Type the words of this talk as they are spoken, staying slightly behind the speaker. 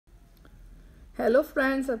Hello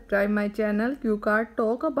friends, subscribe my channel QCard.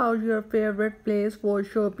 Talk about your favorite place for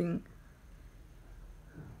shopping.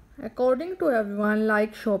 According to everyone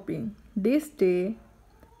like shopping this day,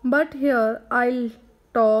 but here I'll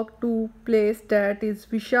talk to place that is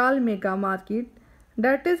Vishal Mega Market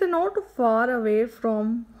that is not far away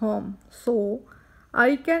from home, so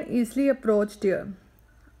I can easily approach there.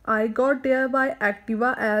 I got there by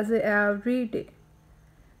Activa as every day.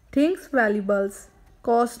 Things valuables,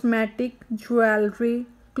 cosmetic, jewelry,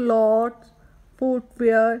 clothes,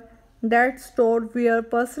 footwear, that store where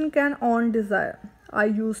person can own desire. I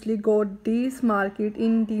usually go this market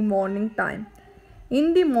in the morning time.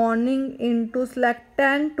 In the morning into like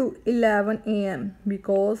 10 to 11 a.m.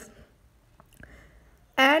 because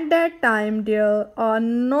at that time there are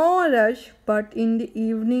no rush, but in the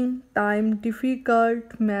evening time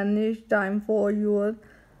difficult manage time for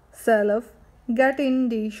yourself get in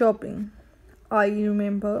the shopping. I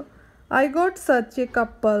remember I got such a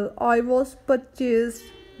couple. I was purchased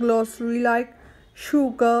grocery like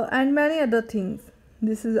sugar and many other things.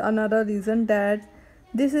 This is another reason that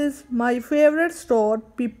this is my favorite store.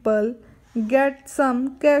 People get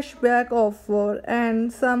some cashback offer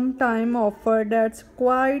and some time offer that's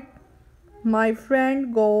quite my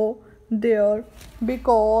friend go there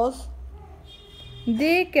because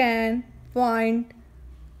they can find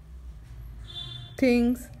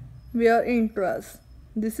things we are interest.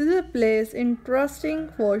 This is a place interesting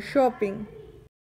for shopping.